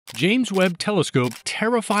James Webb Telescope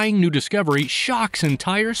terrifying new discovery shocks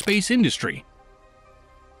entire space industry.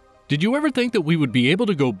 Did you ever think that we would be able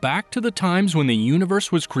to go back to the times when the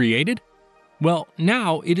universe was created? Well,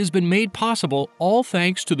 now it has been made possible all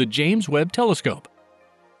thanks to the James Webb Telescope.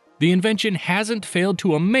 The invention hasn't failed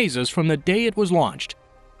to amaze us from the day it was launched.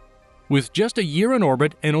 With just a year in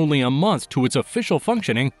orbit and only a month to its official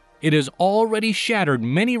functioning, it has already shattered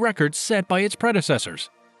many records set by its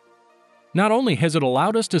predecessors. Not only has it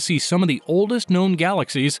allowed us to see some of the oldest known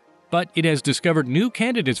galaxies, but it has discovered new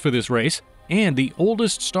candidates for this race and the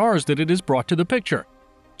oldest stars that it has brought to the picture.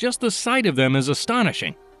 Just the sight of them is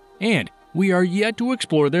astonishing, and we are yet to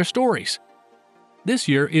explore their stories. This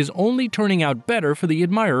year is only turning out better for the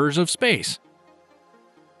admirers of space.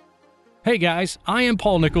 Hey guys, I am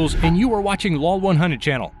Paul Nichols and you are watching LOL 100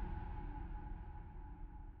 channel.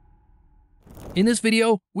 In this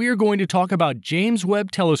video, we are going to talk about James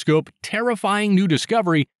Webb Telescope terrifying new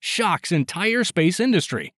discovery shocks entire space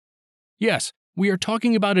industry. Yes, we are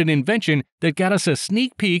talking about an invention that got us a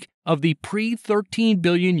sneak peek of the pre-13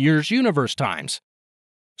 billion years universe times.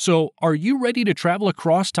 So, are you ready to travel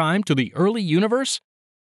across time to the early universe?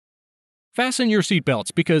 Fasten your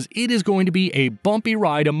seatbelts because it is going to be a bumpy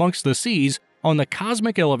ride amongst the seas on the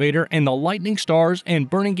cosmic elevator and the lightning stars and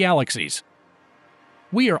burning galaxies.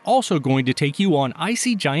 We are also going to take you on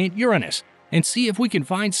icy giant Uranus and see if we can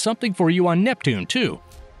find something for you on Neptune too.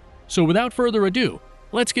 So without further ado,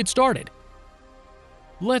 let's get started.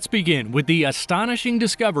 Let's begin with the astonishing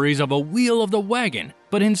discoveries of a wheel of the wagon,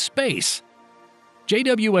 but in space.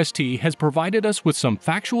 JWST has provided us with some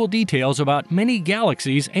factual details about many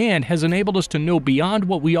galaxies and has enabled us to know beyond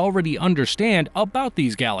what we already understand about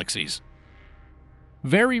these galaxies.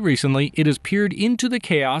 Very recently, it has peered into the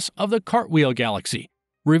chaos of the Cartwheel Galaxy,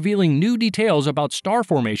 revealing new details about star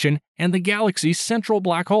formation and the galaxy's central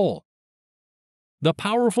black hole. The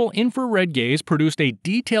powerful infrared gaze produced a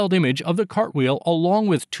detailed image of the Cartwheel along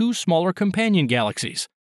with two smaller companion galaxies.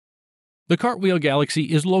 The Cartwheel Galaxy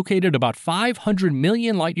is located about 500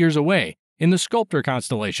 million light-years away in the Sculptor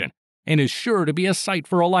constellation and is sure to be a sight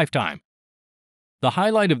for a lifetime. The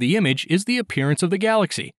highlight of the image is the appearance of the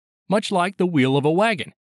galaxy, much like the wheel of a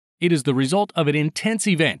wagon. It is the result of an intense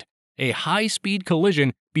event, a high-speed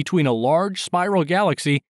collision between a large spiral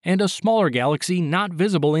galaxy and a smaller galaxy not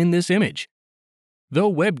visible in this image. Though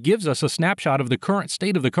Webb gives us a snapshot of the current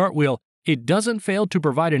state of the Cartwheel, it doesn't fail to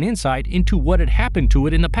provide an insight into what had happened to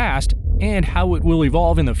it in the past and how it will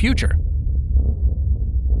evolve in the future.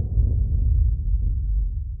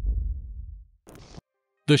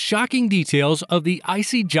 The shocking details of the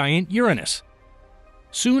icy giant Uranus.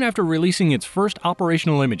 Soon after releasing its first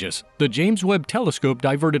operational images, the James Webb Telescope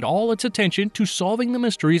diverted all its attention to solving the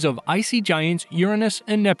mysteries of icy giants Uranus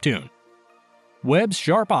and Neptune. Webb's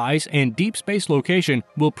sharp eyes and deep space location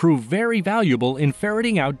will prove very valuable in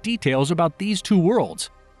ferreting out details about these two worlds.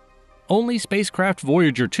 Only spacecraft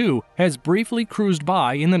Voyager 2 has briefly cruised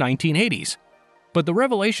by in the 1980s, but the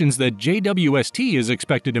revelations that JWST is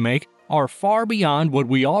expected to make are far beyond what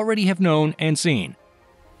we already have known and seen.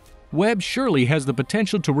 Webb surely has the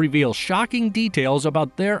potential to reveal shocking details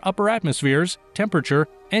about their upper atmospheres, temperature,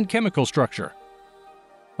 and chemical structure.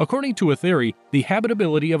 According to a theory, the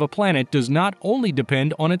habitability of a planet does not only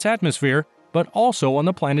depend on its atmosphere, but also on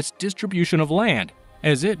the planet's distribution of land,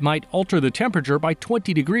 as it might alter the temperature by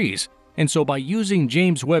 20 degrees, and so by using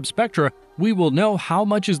James Webb spectra, we will know how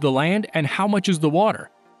much is the land and how much is the water.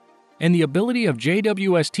 And the ability of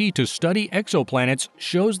JWST to study exoplanets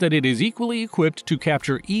shows that it is equally equipped to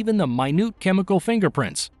capture even the minute chemical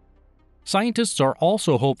fingerprints. Scientists are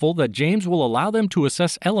also hopeful that James will allow them to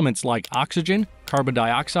assess elements like oxygen, carbon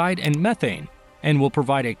dioxide, and methane, and will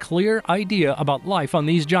provide a clear idea about life on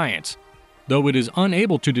these giants, though it is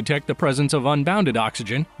unable to detect the presence of unbounded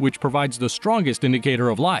oxygen, which provides the strongest indicator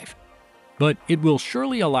of life. But it will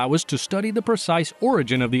surely allow us to study the precise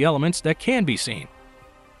origin of the elements that can be seen.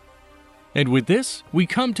 And with this, we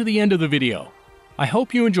come to the end of the video. I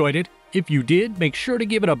hope you enjoyed it. If you did, make sure to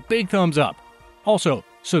give it a big thumbs up. Also,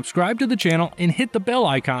 subscribe to the channel and hit the bell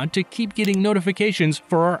icon to keep getting notifications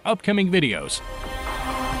for our upcoming videos.